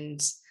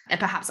 and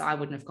perhaps I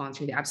wouldn't have gone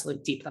through the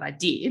absolute dip that I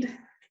did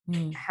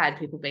had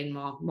people been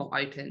more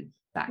open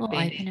back then.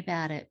 More open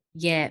about it.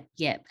 Yeah.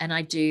 And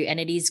I do.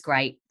 And it is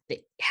great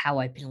that how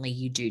openly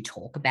you do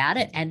talk about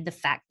it, and the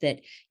fact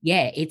that,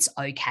 yeah, it's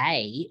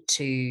okay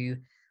to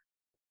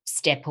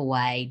step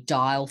away,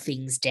 dial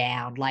things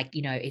down. Like,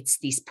 it's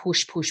this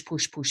push, push,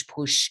 push, push,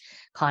 push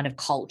kind of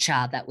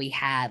culture that we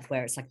have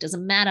where it's like,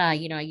 doesn't matter,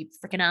 your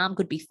freaking arm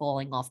could be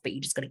falling off, but you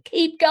just got to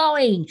keep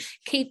going,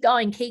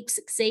 keep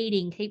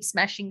succeeding, keep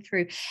smashing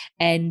through.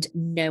 And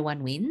no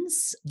one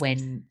wins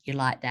when you're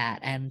like that.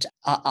 And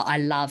I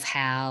love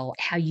how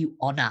you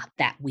honor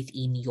that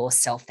within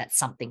yourself. That's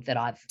something that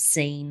I've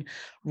seen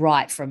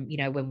right from,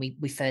 when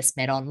we first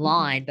met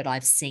online, but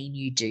I've seen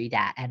you do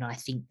that. And I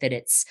think that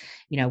it's,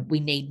 we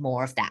need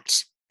more of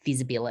that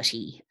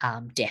visibility,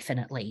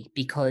 definitely,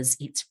 because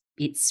it's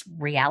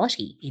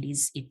reality.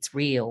 It's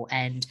real.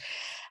 And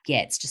yeah,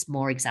 it's just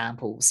more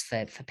examples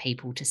for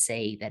people to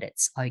see that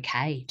it's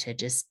okay to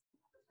just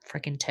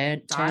freaking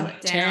turn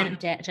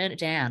it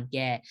down.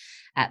 Yeah,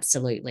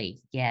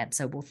 absolutely. Yeah.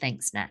 So, well,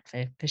 thanks, Nat,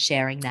 for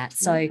sharing that.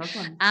 So,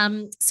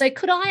 so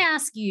could I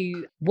ask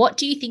you, what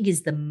do you think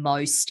is the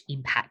most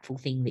impactful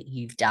thing that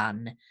you've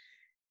done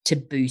to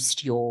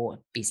boost your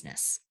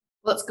business?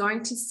 Well, it's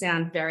going to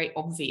sound very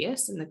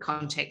obvious in the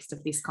context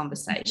of this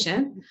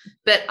conversation,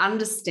 but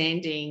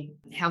understanding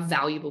how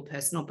valuable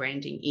personal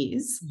branding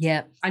is.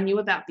 Yeah. I knew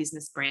about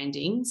business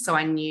branding. So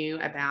I knew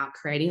about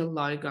creating a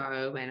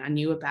logo, and I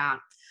knew about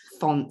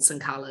fonts and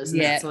colors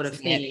and that sort of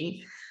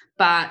thing.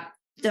 But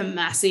the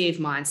massive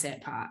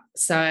mindset part.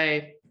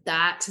 So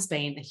that has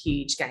been a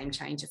huge game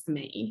changer for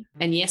me.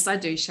 And yes, I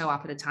do show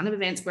up at a ton of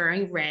events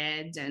wearing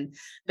red,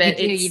 but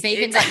you've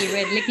even got your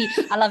red lippy.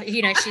 I love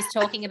it. She's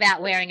talking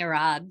about wearing her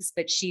Uggs,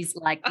 but she's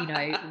like,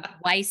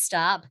 waist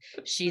up.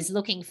 She's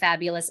looking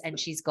fabulous, and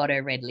she's got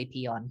her red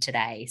lippy on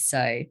today.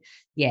 So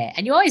yeah,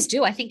 and you always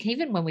do. I think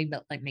even when we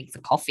make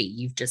the coffee,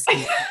 you've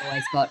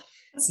always got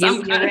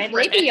your red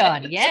lippy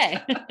on.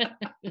 Yeah.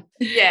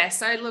 Yeah.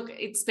 So look,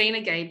 it's been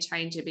a game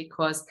changer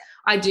because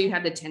I do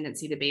have the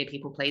tendency to be a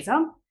people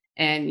pleaser.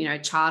 And,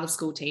 child of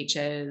school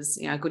teachers,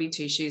 goody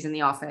two shoes in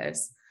the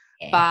office.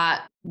 Yeah.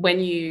 But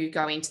when you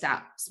go into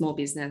that small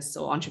business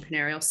or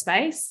entrepreneurial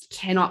space,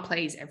 cannot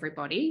please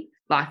everybody.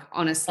 Like,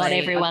 honestly. Not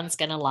everyone's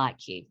going to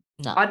like you.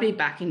 No. I'd be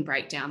back in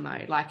breakdown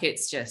mode. Like,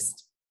 it's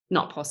just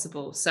not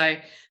possible. So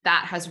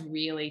that has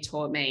really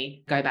taught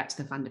me go back to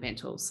the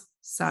fundamentals.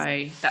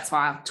 So that's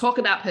why I talk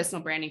about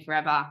personal branding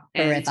forever.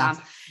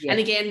 And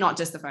again, not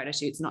just the photo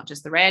shoots, not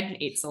just the red,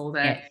 it's all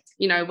the,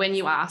 when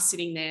you are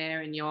sitting there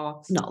and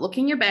you're not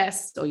looking your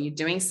best, or you're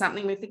doing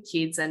something with the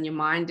kids and your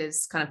mind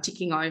is kind of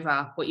ticking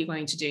over what you're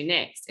going to do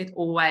next, it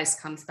always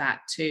comes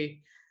back to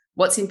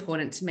what's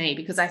important to me.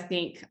 Because I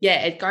think,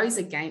 it goes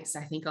against,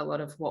 I think, a lot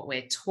of what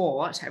we're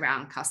taught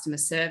around customer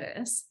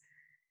service,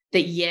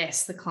 that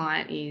yes, the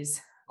client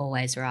is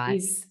always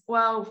right.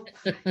 Well,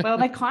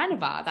 they kind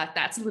of are.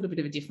 That's a little bit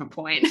of a different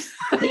point.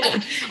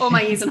 All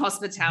my years in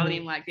hospitality,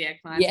 I'm like,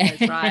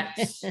 client's always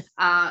right.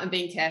 And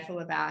being careful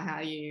about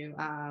how you,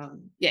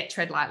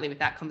 tread lightly with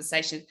that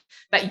conversation.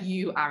 But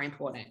you are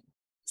important.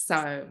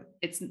 So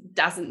it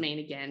doesn't mean,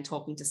 again,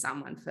 talking to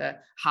someone for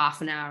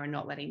half an hour and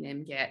not letting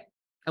them get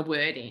a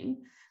word in.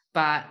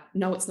 But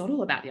no, it's not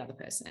all about the other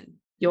person.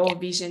 Your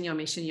vision, your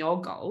mission,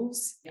 your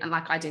goals, and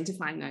like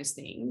identifying those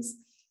things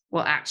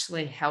will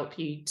actually help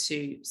you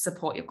to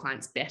support your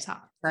clients better.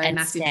 So and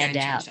stand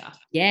out.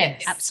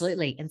 Yes,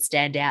 absolutely. And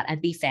stand out and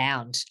be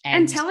found.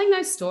 And telling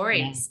those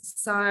stories. Yeah.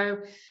 So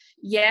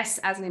yes,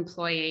 as an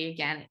employee,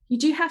 again, you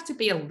do have to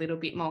be a little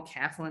bit more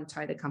careful and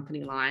toe the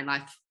company line.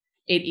 Like,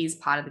 it is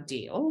part of the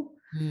deal.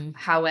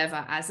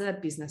 However, as a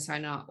business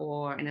owner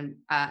or an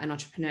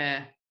entrepreneur,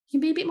 you can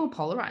be a bit more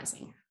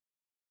polarizing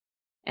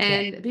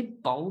and a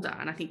bit bolder.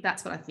 And I think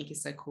that's what I think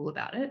is so cool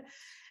about it.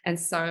 And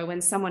so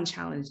when someone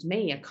challenged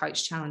me, a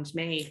coach challenged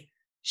me,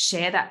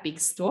 share that big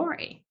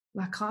story.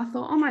 Like, I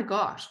thought, oh my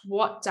gosh,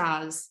 what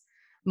does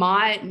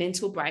my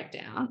mental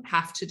breakdown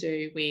have to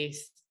do with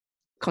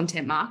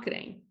content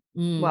marketing?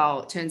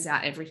 Well, it turns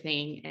out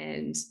everything,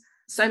 and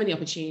so many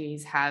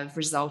opportunities have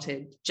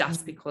resulted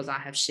just because I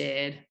have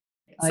shared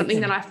something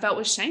that I felt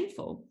was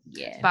shameful.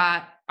 Yeah.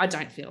 But I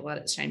don't feel that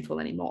it's shameful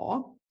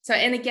anymore. So,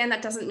 and again,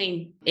 that doesn't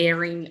mean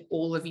airing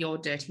all of your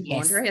dirty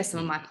laundry, as some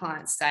of my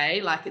clients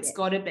say. Like, it's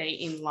got to be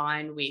in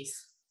line with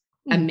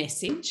a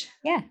message.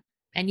 Yeah.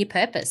 And your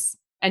purpose.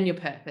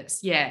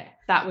 Yeah.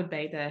 That would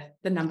be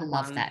the number one. I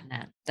love that,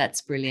 Nat.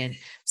 That's brilliant.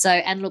 So,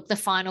 and look, the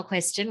final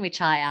question, which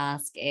I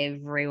ask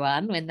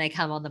everyone when they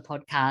come on the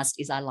podcast,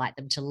 is I like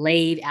them to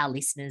leave our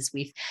listeners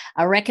with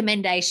a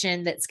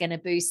recommendation that's going to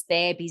boost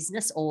their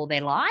business or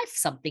their life,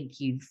 something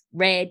you've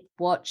read,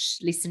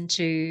 watched, listened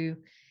to,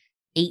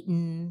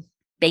 eaten,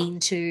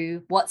 been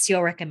to. What's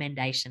your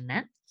recommendation,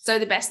 Nat? So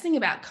the best thing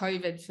about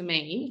COVID for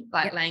me,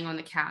 like laying on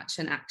the couch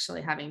and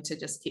actually having to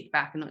just kick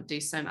back and not do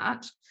so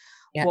much,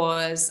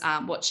 was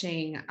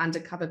watching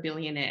Undercover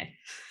Billionaire.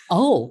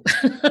 Oh.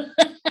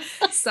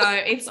 So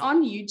it's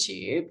on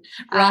YouTube.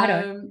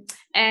 Right.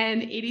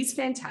 And it is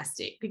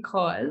fantastic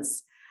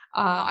because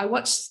I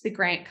watched the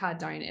Grant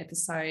Cardone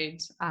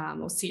episode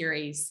or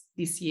series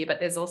this year,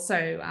 but there's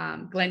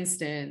also Glenn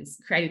Stearns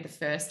created the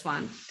first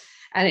one.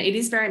 And it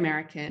is very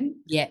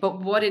American. Yeah.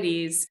 But what it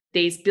is,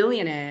 these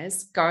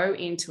billionaires go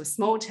into a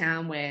small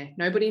town where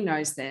nobody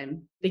knows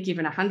them. They're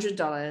given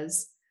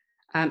 $100,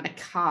 a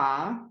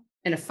car,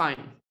 and a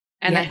phone.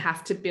 And they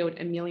have to build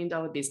 $1 million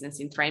business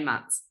in 3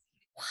 months.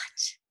 What?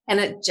 And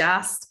it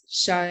just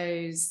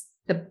shows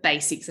the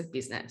basics of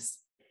business.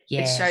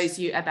 Yes. It shows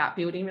you about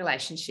building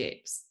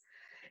relationships,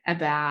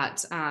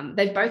 about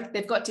they've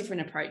got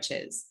different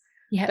approaches,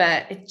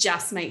 but it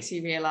just makes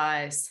you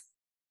realize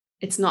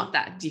it's not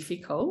that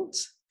difficult,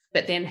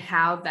 but then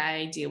how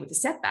they deal with the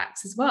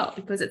setbacks as well,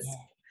 because it's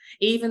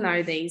even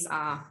though these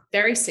are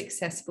very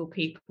successful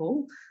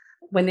people,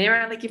 when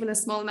they're only given a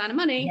small amount of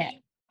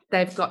money,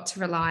 they've got to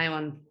rely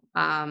on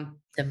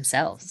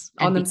themselves.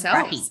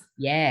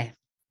 Yeah.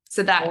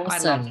 So that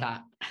awesome. I love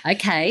that.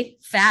 Okay,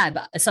 fab.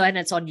 So, and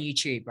it's on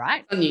YouTube,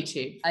 right? On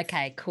YouTube.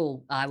 Okay,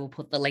 cool. I will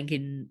put the link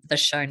in the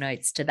show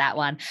notes to that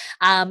one.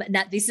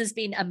 Now, this has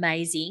been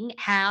amazing.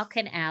 How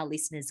can our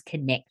listeners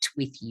connect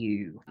with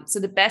you? So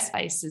the best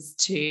places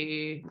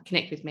to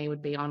connect with me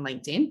would be on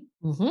LinkedIn.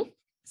 Mm-hmm.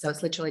 So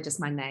it's literally just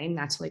my name,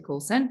 Natalie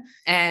Coulson,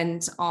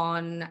 and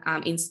on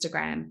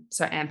Instagram,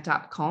 so Amped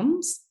Up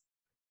Comms.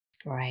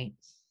 Great.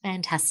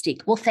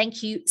 Fantastic. Well,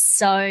 thank you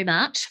so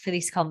much for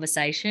this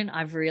conversation.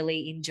 I've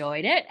really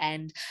enjoyed it,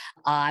 and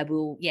I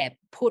will,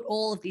 put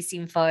all of this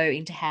info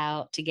into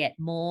how to get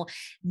more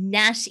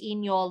Nat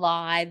in your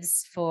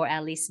lives for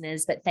our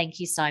listeners. But thank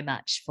you so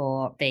much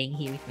for being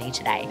here with me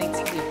today.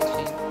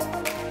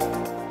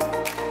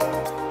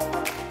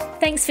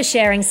 Thanks for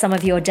sharing some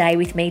of your day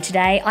with me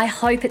today. I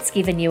hope it's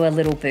given you a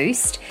little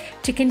boost.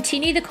 To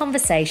continue the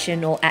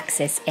conversation or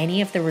access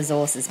any of the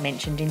resources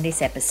mentioned in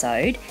this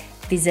episode,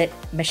 visit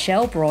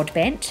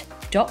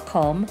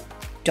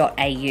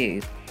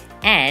michellebroadbent.com.au.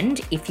 And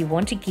if you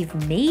want to give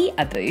me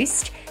a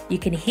boost, you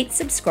can hit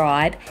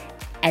subscribe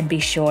and be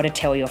sure to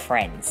tell your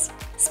friends.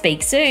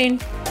 Speak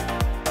soon.